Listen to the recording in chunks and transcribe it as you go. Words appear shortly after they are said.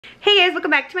Hey guys, welcome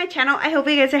back to my channel. I hope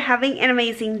you guys are having an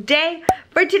amazing day.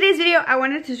 For today's video, I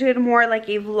wanted to do it more like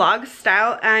a vlog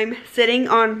style. I'm sitting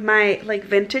on my like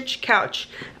vintage couch.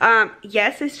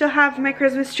 Yes, I still have my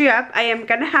Christmas tree up. I am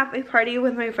gonna have a party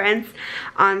with my friends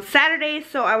on Saturday,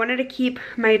 so I wanted to keep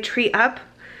my tree up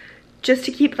just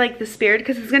to keep like the spirit,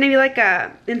 because it's gonna be like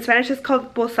in Spanish it's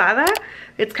called posada.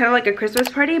 It's kind of like a Christmas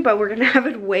party, but we're gonna have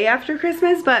it way after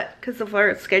Christmas, but because of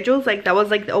our schedules, like that was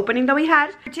like the opening that we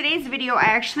had. For today's video, I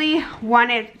actually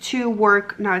wanted to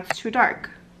work, no, it's too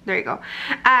dark. There you go.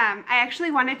 I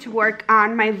actually wanted to work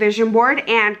on my vision board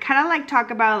and kind of like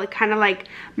talk about like kind of like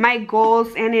my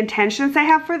goals and intentions I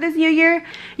have for this new year.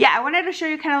 Yeah, I wanted to show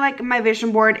you kind of like my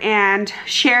vision board and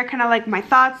share kind of like my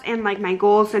thoughts and like my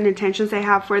goals and intentions I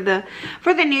have for the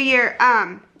new year.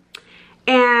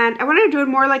 And I wanted to do it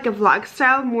more like a vlog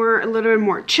style, a little bit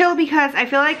more chill, because I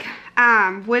feel like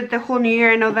with the whole new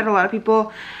year, I know that a lot of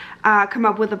people come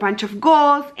up with a bunch of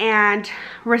goals and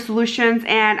resolutions,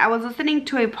 and I was listening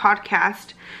to a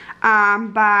podcast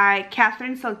by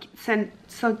Catherine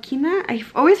Salkina. I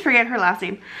always forget her last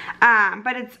name,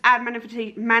 but it's at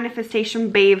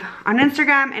Manifestation Babe on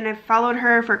Instagram, and I've followed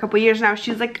her for a couple years now.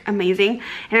 She's like amazing,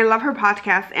 and I love her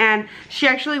podcast. And she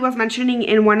actually was mentioning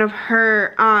in one of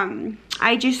her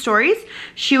IG stories,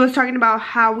 she was talking about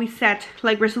how we set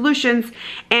like resolutions,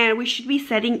 and we should be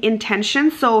setting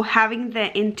intentions. So having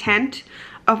the intent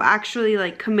of actually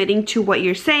like committing to what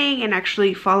you're saying and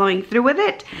actually following through with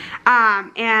it,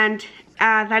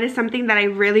 that is something that I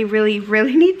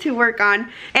really need to work on.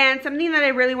 And something that I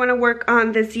really want to work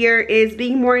on this year is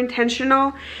being more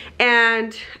intentional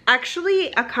and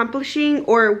actually accomplishing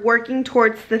or working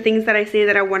towards the things that I say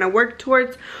that I want to work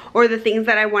towards, or the things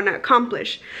that I want to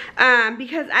accomplish.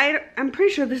 Because I'm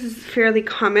pretty sure this is fairly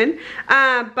common,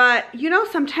 but you know,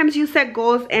 sometimes you set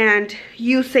goals and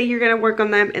you say you're gonna work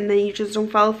on them and then you just don't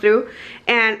follow through.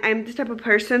 And I'm the type of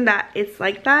person that it's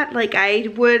like that. Like I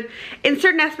would, in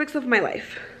certain aspects of my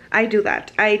life, I do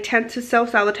that. I tend to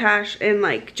self-sabotage and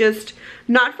like just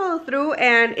not follow through,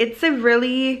 and it's a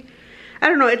really, I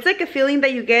don't know, it's like a feeling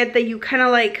that you get that you kind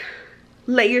of like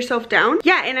let yourself down.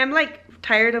 Yeah, and I'm like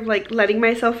tired of like letting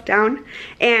myself down,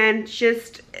 and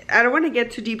just I don't want to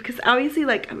get too deep because obviously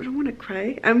like I don't want to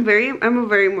cry. I'm a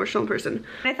very emotional person.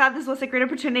 I thought this was a great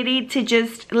opportunity to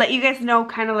just let you guys know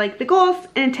kind of like the goals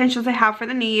and intentions I have for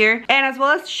the new year, and as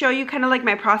well as show you kind of like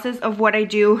my process of what I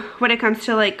do when it comes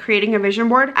to like creating a vision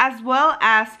board, as well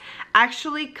as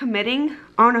actually committing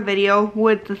on a video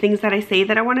with the things that I say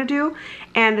that I want to do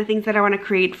and the things that I want to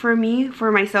create for me,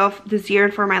 for myself this year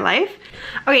and for my life.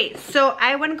 Okay, so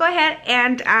I want to go ahead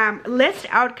and list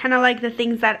out kind of like the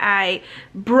things that I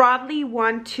broadly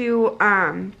want to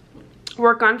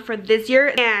work on for this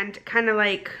year, and kind of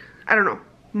like, I don't know,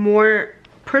 more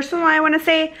personal, I want to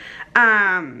say.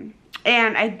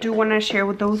 And I do want to share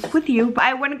with those with you. But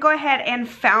I want to go ahead and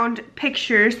found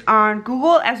pictures on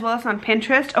Google as well as on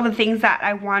Pinterest of the things that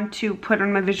I want to put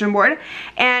on my vision board.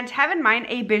 And have in mind,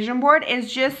 a vision board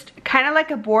is just kind of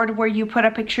like a board where you put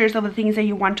up pictures of the things that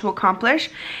you want to accomplish.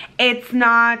 It's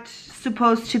not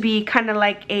supposed to be kind of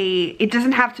like it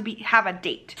doesn't have to have a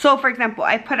date. So for example,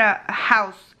 I put a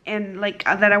house and like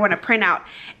that I want to print out,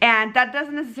 and that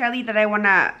doesn't necessarily that I want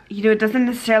to, you know, it doesn't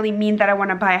necessarily mean that I want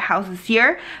to buy a house this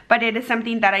year, but it is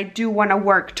something that I do want to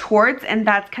work towards, and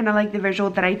that's kind of like the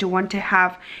visual that I do want to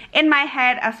have in my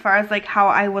head as far as like how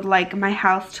I would like my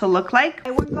house to look like.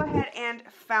 I would go ahead and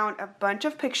found a bunch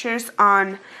of pictures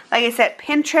on, like I said,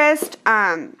 Pinterest,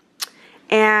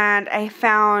 and I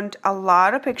found a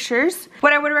lot of pictures.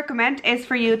 What I would recommend is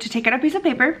for you to take out a piece of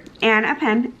paper and a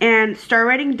pen and start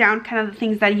writing down kind of the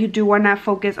things that you do want to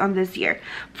focus on this year.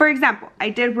 For example,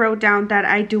 I did wrote down that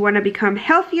I do want to become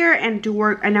healthier and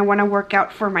I want to work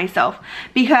out for myself,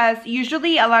 because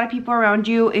usually a lot of people around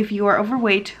you, if you are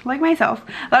overweight like myself,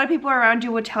 a lot of people around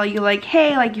you would tell you like,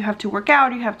 hey, like you have to work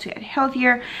out, you have to get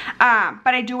healthier.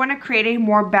 But I do want to create a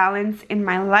more balance in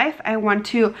my life. I want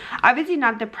to obviously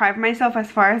not deprive myself as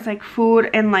far as like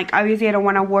food, and like obviously I don't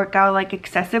want to work out like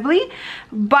excessively,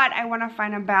 but I want to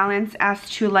find a balance as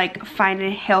to like find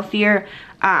a healthier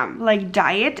like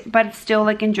diet, but still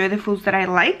like enjoy the foods that I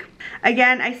like.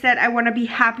 Again, I said I want to be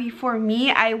happy for me.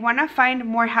 I want to find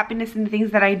more happiness in the things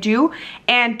that I do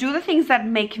and do the things that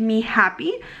make me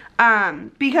happy.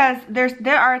 Because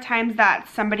there are times that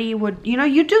somebody would, you know,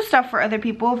 you do stuff for other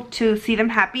people to see them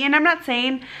happy, and I'm not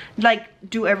saying like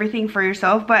do everything for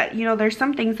yourself, but you know, there's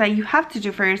some things that you have to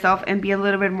do for yourself and be a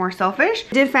little bit more selfish.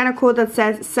 I did find a quote that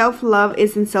says self-love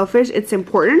isn't selfish, it's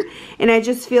important, and I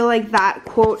just feel like that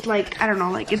quote, like, I don't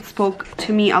know, like it spoke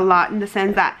to me a lot, in the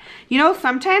sense that, you know,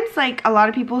 sometimes like a lot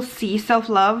of people see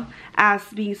self-love as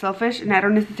being selfish, and I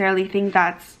don't necessarily think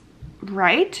that's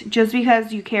right. Just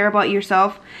because you care about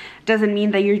yourself doesn't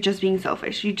mean that you're just being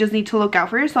selfish. You just need to look out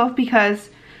for yourself, because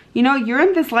you know, you're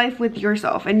in this life with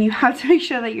yourself, and you have to make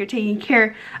sure that you're taking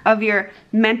care of your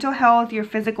mental health, your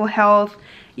physical health,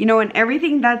 you know, and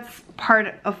everything that's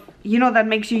part of, you know, that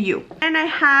makes you you. And I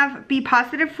have be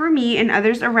positive for me and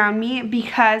others around me,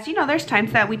 because, you know, there's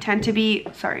times that we tend to be,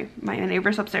 sorry, my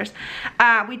neighbor's upstairs.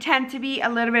 We tend to be a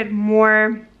little bit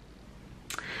more,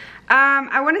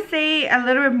 I want to say a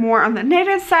little bit more on the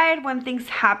negative side when things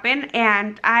happen,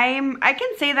 and I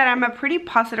can say that I'm a pretty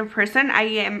positive person. I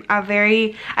have a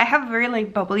very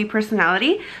like bubbly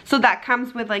personality, so that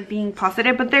comes with like being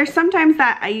positive. But there's sometimes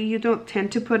that you don't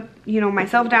tend to put, you know,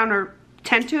 myself down, or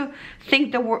tend to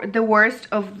think the worst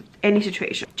of any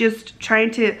situation. Just trying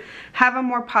to have a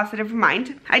more positive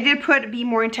mind. I did put be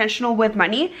more intentional with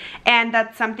money, and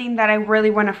that's something that I really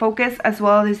want to focus as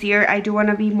well this year. I do want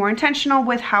to be more intentional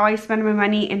with how I spend my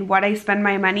money and what I spend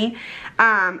my money,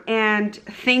 and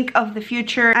think of the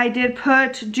future. I did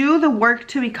put do the work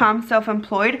to become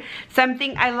self-employed.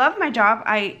 Something, I love my job,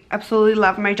 I absolutely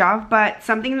love my job, but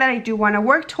something that I do want to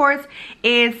work towards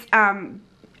is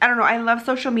I don't know, I love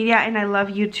social media and I love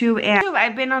YouTube, and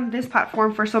I've been on this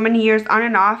platform for so many years on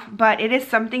and off, but it is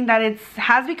something that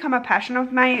has become a passion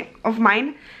of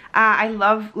mine. I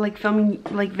love like filming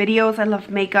like videos. I love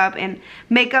makeup, and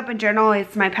makeup in general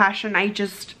is my passion.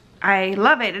 I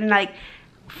love it, and like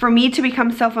for me to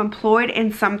become self-employed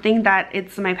in something that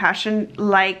it's my passion,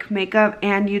 like makeup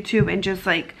and YouTube, and just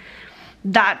like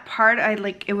that part,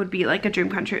 it would be like a dream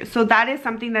come true. So that is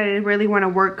something that I really want to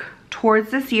work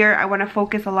towards this year. I want to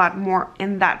focus a lot more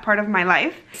in that part of my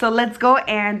life. So let's go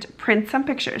and print some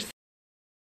pictures.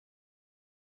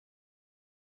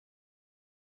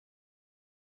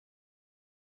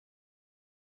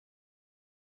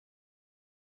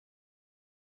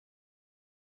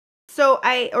 So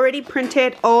I already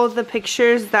printed all the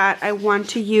pictures that I want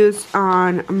to use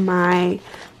on my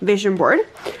vision board.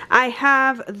 I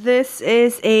have, this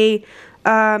is a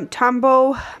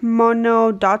Tombow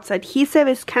Mono Dots adhesive.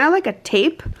 It's kind of like a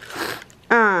tape.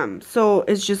 So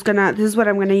it's just gonna, this is what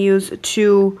I'm gonna use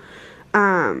to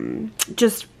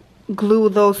just glue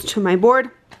those to my board.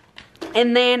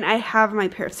 And then I have my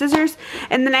pair of scissors,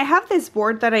 and then I have this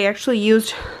board that I actually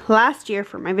used last year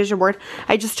for my vision board.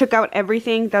 I just took out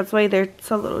everything. That's why it's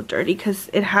a little dirty, because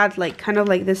it had like kind of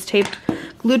like this taped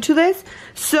glued to this.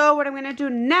 So what I'm gonna do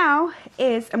now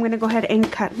is I'm gonna go ahead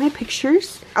and cut my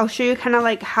pictures. I'll show you kind of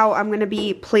like how I'm gonna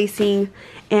be placing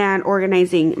and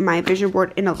organizing my vision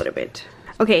board in a little bit.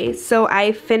 Okay, so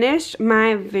I finished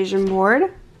my vision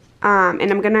board. And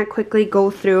I'm gonna quickly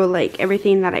go through like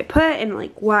everything that I put and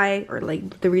like why, or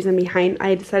like the reason behind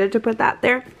I decided to put that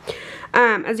there.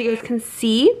 As you guys can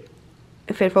see,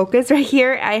 if it focuses right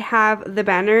here, I have the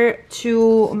banner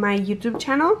to my YouTube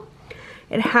channel.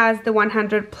 It has the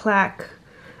 100 plaque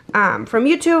from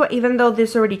YouTube, even though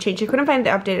this already changed. I couldn't find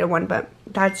the updated one, but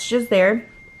that's just there.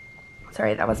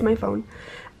 Sorry, that was my phone.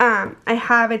 I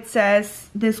have, it says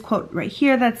this quote right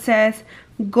here that says,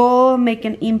 "Go make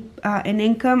an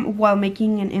income while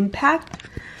making an impact.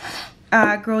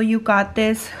 Girl, you got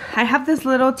this." I have this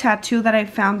little tattoo that I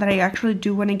found that I actually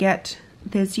do want to get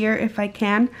this year if I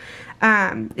can.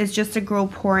 It's just a girl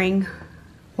pouring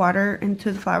water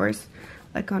into the flowers,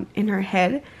 like in her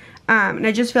head. And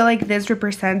I just feel like this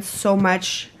represents so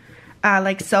much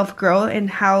like self-growth, and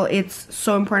how it's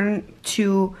so important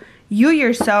to you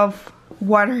yourself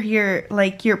water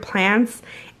your plants,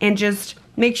 and just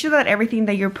make sure that everything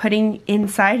that you're putting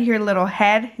inside your little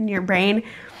head and your brain,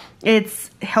 it's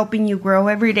helping you grow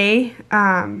every day.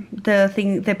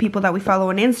 The people that we follow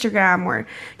on Instagram or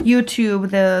YouTube,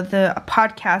 the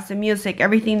podcast, the music,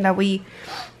 everything that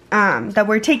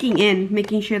we're taking in,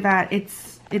 making sure that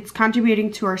it's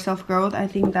contributing to our self-growth. I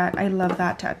think that I love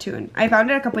that tattoo, and I found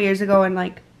it a couple years ago, and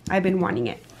like I've been wanting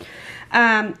it.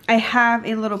 I have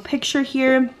a little picture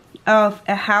here of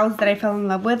a house that I fell in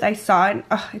love with. I saw it.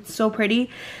 Oh, it's so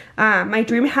pretty. My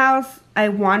dream house, I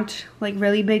want like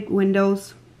really big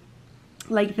windows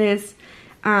like this.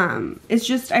 It's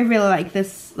just, I really like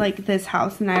this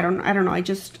house, and I don't know,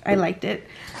 I liked it.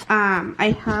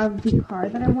 I have the car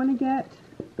that I want to get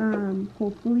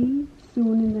hopefully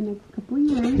soon in the next couple of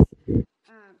years.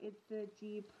 It's the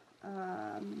Jeep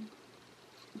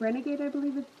Renegade, I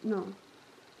believe it's, no,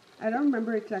 I don't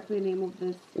remember exactly the name of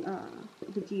this,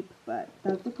 the Jeep, but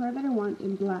that's the car that I want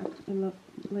in black. I love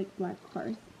like black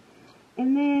cars.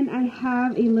 And then I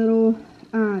have a little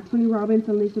Tony Robbins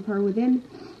Unleash the Power Within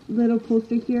little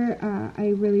poster here. I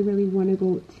really want to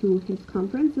go to his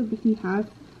conference that he has.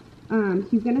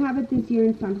 He's gonna have it this year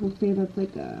in San Jose. That's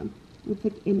like it's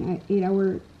like an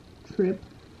 8-hour trip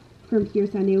from here,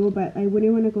 San Diego, but I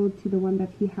wouldn't want to go to the one that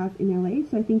he has in LA.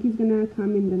 So I think he's gonna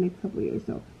come in the next couple of years.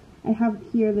 So I have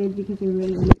here this because I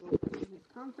really want to go to his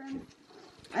conference.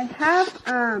 I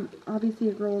have obviously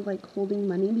a girl like holding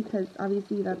money because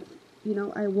obviously that's, you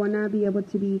know, I want to be able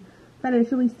to be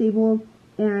financially stable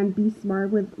and be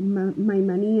smart with my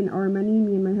money and our money,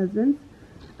 me and my husband's.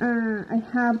 I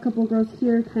have a couple girls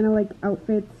here, kind of like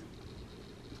outfits.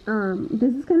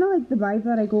 This is kind of like the vibe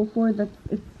that I go for.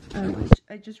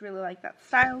 I just really like that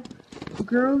style.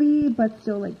 Girly, but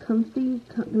still like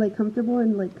comfortable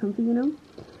and like comfy, you know.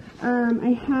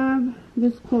 I have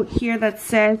this quote here that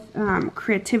says,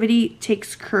 creativity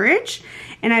takes courage.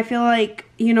 And I feel like,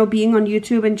 you know, being on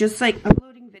YouTube and just like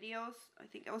uploading videos, I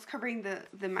think I was covering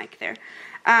the mic there.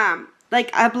 Like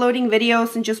uploading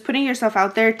videos and just putting yourself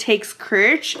out there takes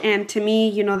courage. And to me,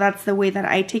 you know, that's the way that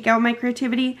I take out my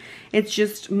creativity. It's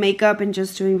just makeup and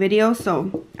just doing videos.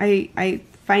 So I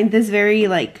find this very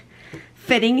like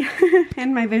fitting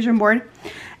in my vision board.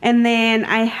 And then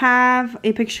I have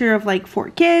a picture of like 4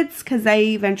 kids because I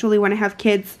eventually want to have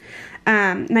kids.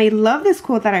 And I love this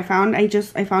quote that I found. I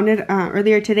found it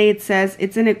earlier today. It says,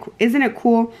 isn't it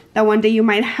cool that one day you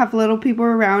might have little people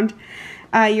around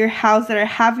your house that are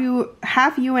have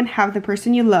you and have the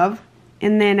person you love.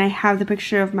 And then I have the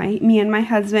picture of me and my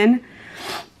husband.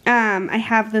 I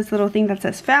have this little thing that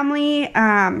says family,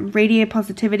 radiate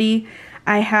positivity.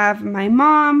 I have my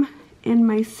mom and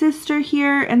my sister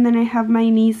here, and then I have my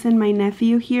niece and my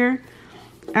nephew here.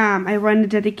 I want to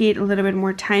dedicate a little bit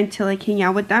more time to like hang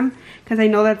out with them because I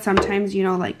know that sometimes, you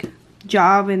know, like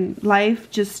job and life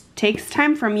just takes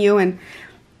time from you and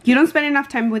you don't spend enough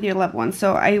time with your loved ones.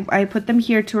 So I put them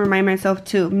here to remind myself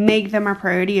to make them a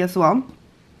priority as well.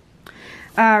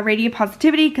 Radiant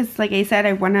positivity, because like I said,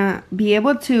 I want to be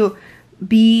able to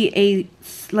be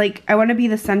I want to be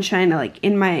the sunshine like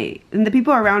in the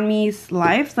people around me's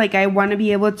lives. Like I want to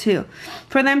be able to,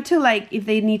 for them to like, if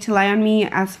they need to rely on me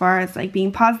as far as like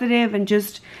being positive and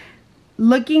just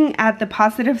looking at the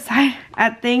positive side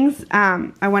at things,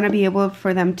 I want to be able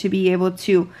for them to be able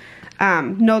to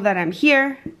know that I'm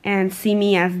here and see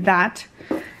me as that.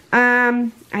 I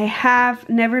have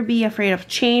never be afraid of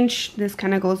change. This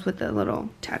kind of goes with the little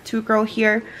tattoo girl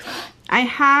here.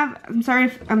 I'm sorry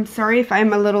if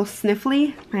I'm a little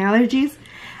sniffly, my allergies.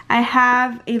 I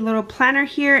have a little planner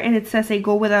here and it says a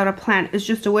goal without a plan is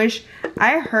just a wish.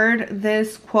 I heard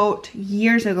this quote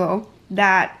years ago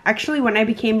that actually when I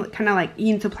became kind of like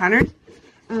into planners,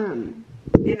 and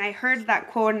I heard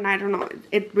that quote and I don't know,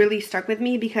 it really stuck with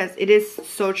me because it is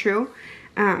so true.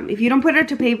 If you don't put it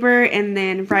to paper and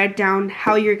then write down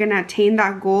how you're gonna attain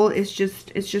that goal, it's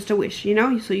just a wish, you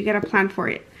know, so you gotta plan for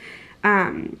it.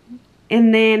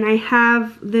 And then I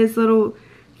have this little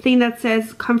thing that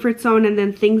says comfort zone and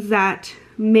then things that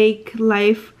make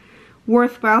life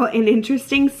worthwhile and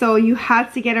interesting. So you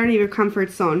have to get out of your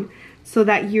comfort zone so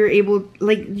that you're able,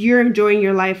 like you're enjoying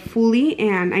your life fully.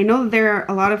 And I know there are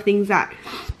a lot of things that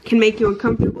can make you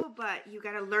uncomfortable, but you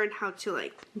gotta learn how to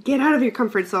like get out of your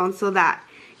comfort zone so that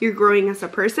you're growing as a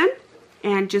person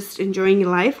and just enjoying your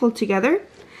life altogether.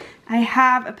 I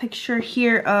have a picture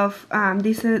here of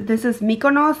this is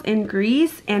Mykonos in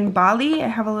Greece and Bali. I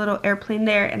have a little airplane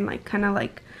there and like kind of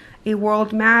like a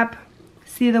world map.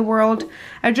 See the world.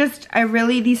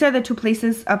 These are the 2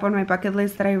 places up on my bucket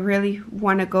list that I really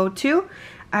want to go to.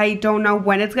 I don't know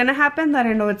when it's gonna happen, but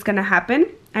I know it's gonna happen.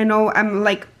 I know I'm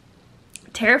like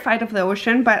terrified of the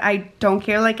ocean, but I don't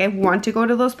care. Like I want to go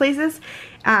to those places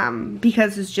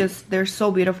because it's just, they're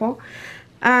so beautiful.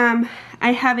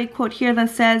 I have a quote here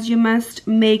that says, you must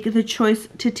make the choice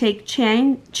to take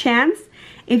chance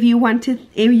if you want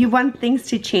things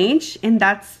to change. And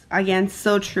that's again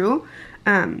so true.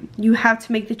 You have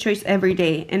to make the choice every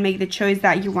day and make the choice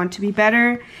that you want to be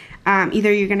better.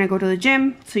 Either you're gonna go to the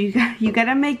gym, so you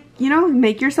gotta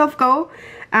make yourself go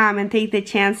and take the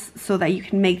chance so that you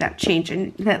can make that change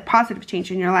and that positive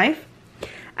change in your life.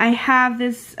 I have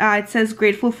this, it says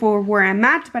grateful for where I'm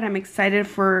at, but I'm excited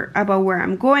about where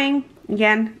I'm going.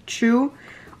 Again, true.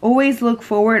 Always look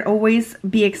forward, always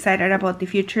be excited about the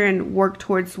future and work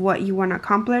towards what you want to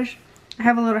accomplish. I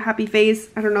have a little happy face.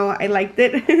 I don't know, I liked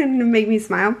it and it made me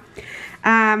smile.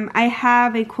 I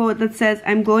have a quote that says,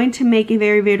 I'm going to make a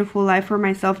very beautiful life for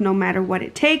myself no matter what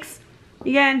it takes.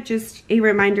 Again, just a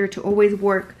reminder to always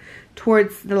work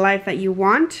towards the life that you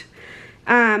want.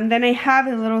 Then I have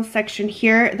a little section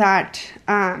here that,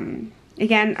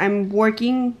 again, I'm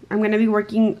going to be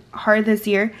working hard this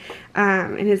year,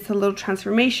 and it's a little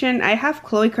transformation. I have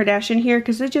Khloe Kardashian here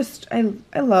because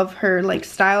I love her like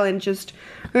style and just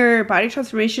her body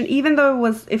transformation. Even though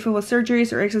if it was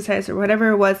surgeries or exercise or whatever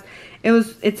it was,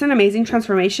 it's an amazing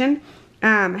transformation.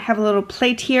 I have a little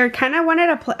plate here. Kind of wanted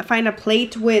to find a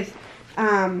plate with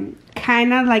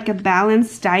kind of like a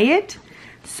balanced diet.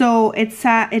 So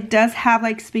it does have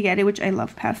like spaghetti, which I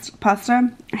love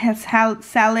pasta. It has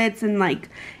salads and like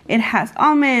it has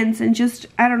almonds and just,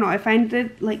 I don't know, I find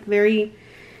it like very,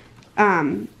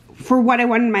 for what I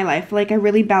want in my life, like a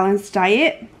really balanced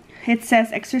diet. It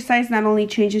says exercise not only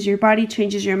changes your body,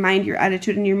 changes your mind, your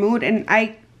attitude, and your mood. And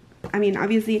I mean,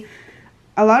 obviously,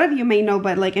 a lot of you may know,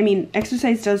 but like, I mean,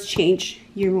 exercise does change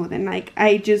your mood. And like,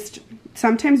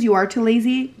 sometimes you are too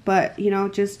lazy, but you know,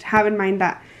 just have in mind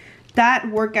that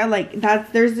workout, like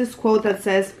there's this quote that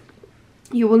says,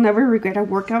 you will never regret a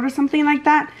workout or something like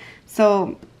that.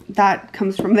 So that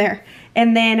comes from there.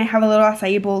 And then I have a little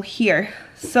acai bowl here.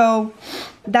 So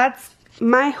that's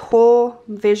my whole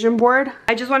vision board.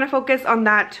 I just want to focus on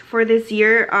that for this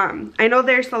year. I know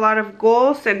there's a lot of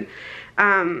goals and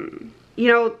you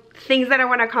know, things that I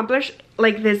want to accomplish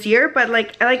like this year, but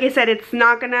like I said,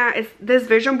 this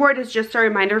vision board is just a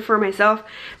reminder for myself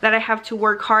that I have to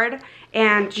work hard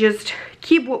and just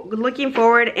keep looking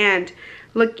forward and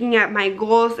looking at my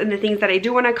goals and the things that I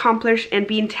do want to accomplish, and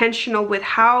be intentional with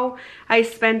how I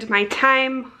spend my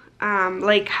time,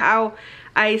 like how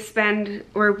I spend,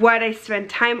 or what I spend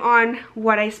time on,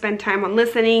 what I spend time on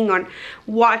listening, on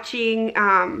watching,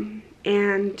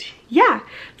 and yeah,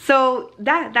 so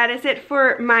that is it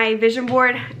for my vision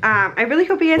board. I really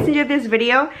hope you guys enjoyed this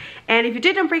video, and if you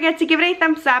did, don't forget to give it a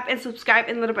thumbs up and subscribe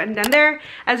and the little button down there.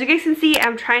 As you guys can see,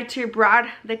 I'm trying to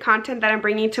broaden the content that I'm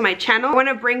bringing to my channel. I want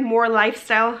to bring more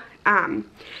lifestyle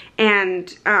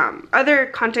and other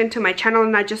content to my channel,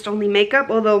 not just only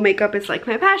makeup, although makeup is like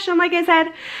my passion, like I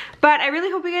said. But I really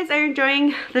hope you guys are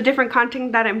enjoying the different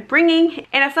content that I'm bringing,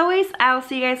 and as always, I'll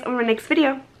see you guys on my next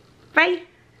video. Bye.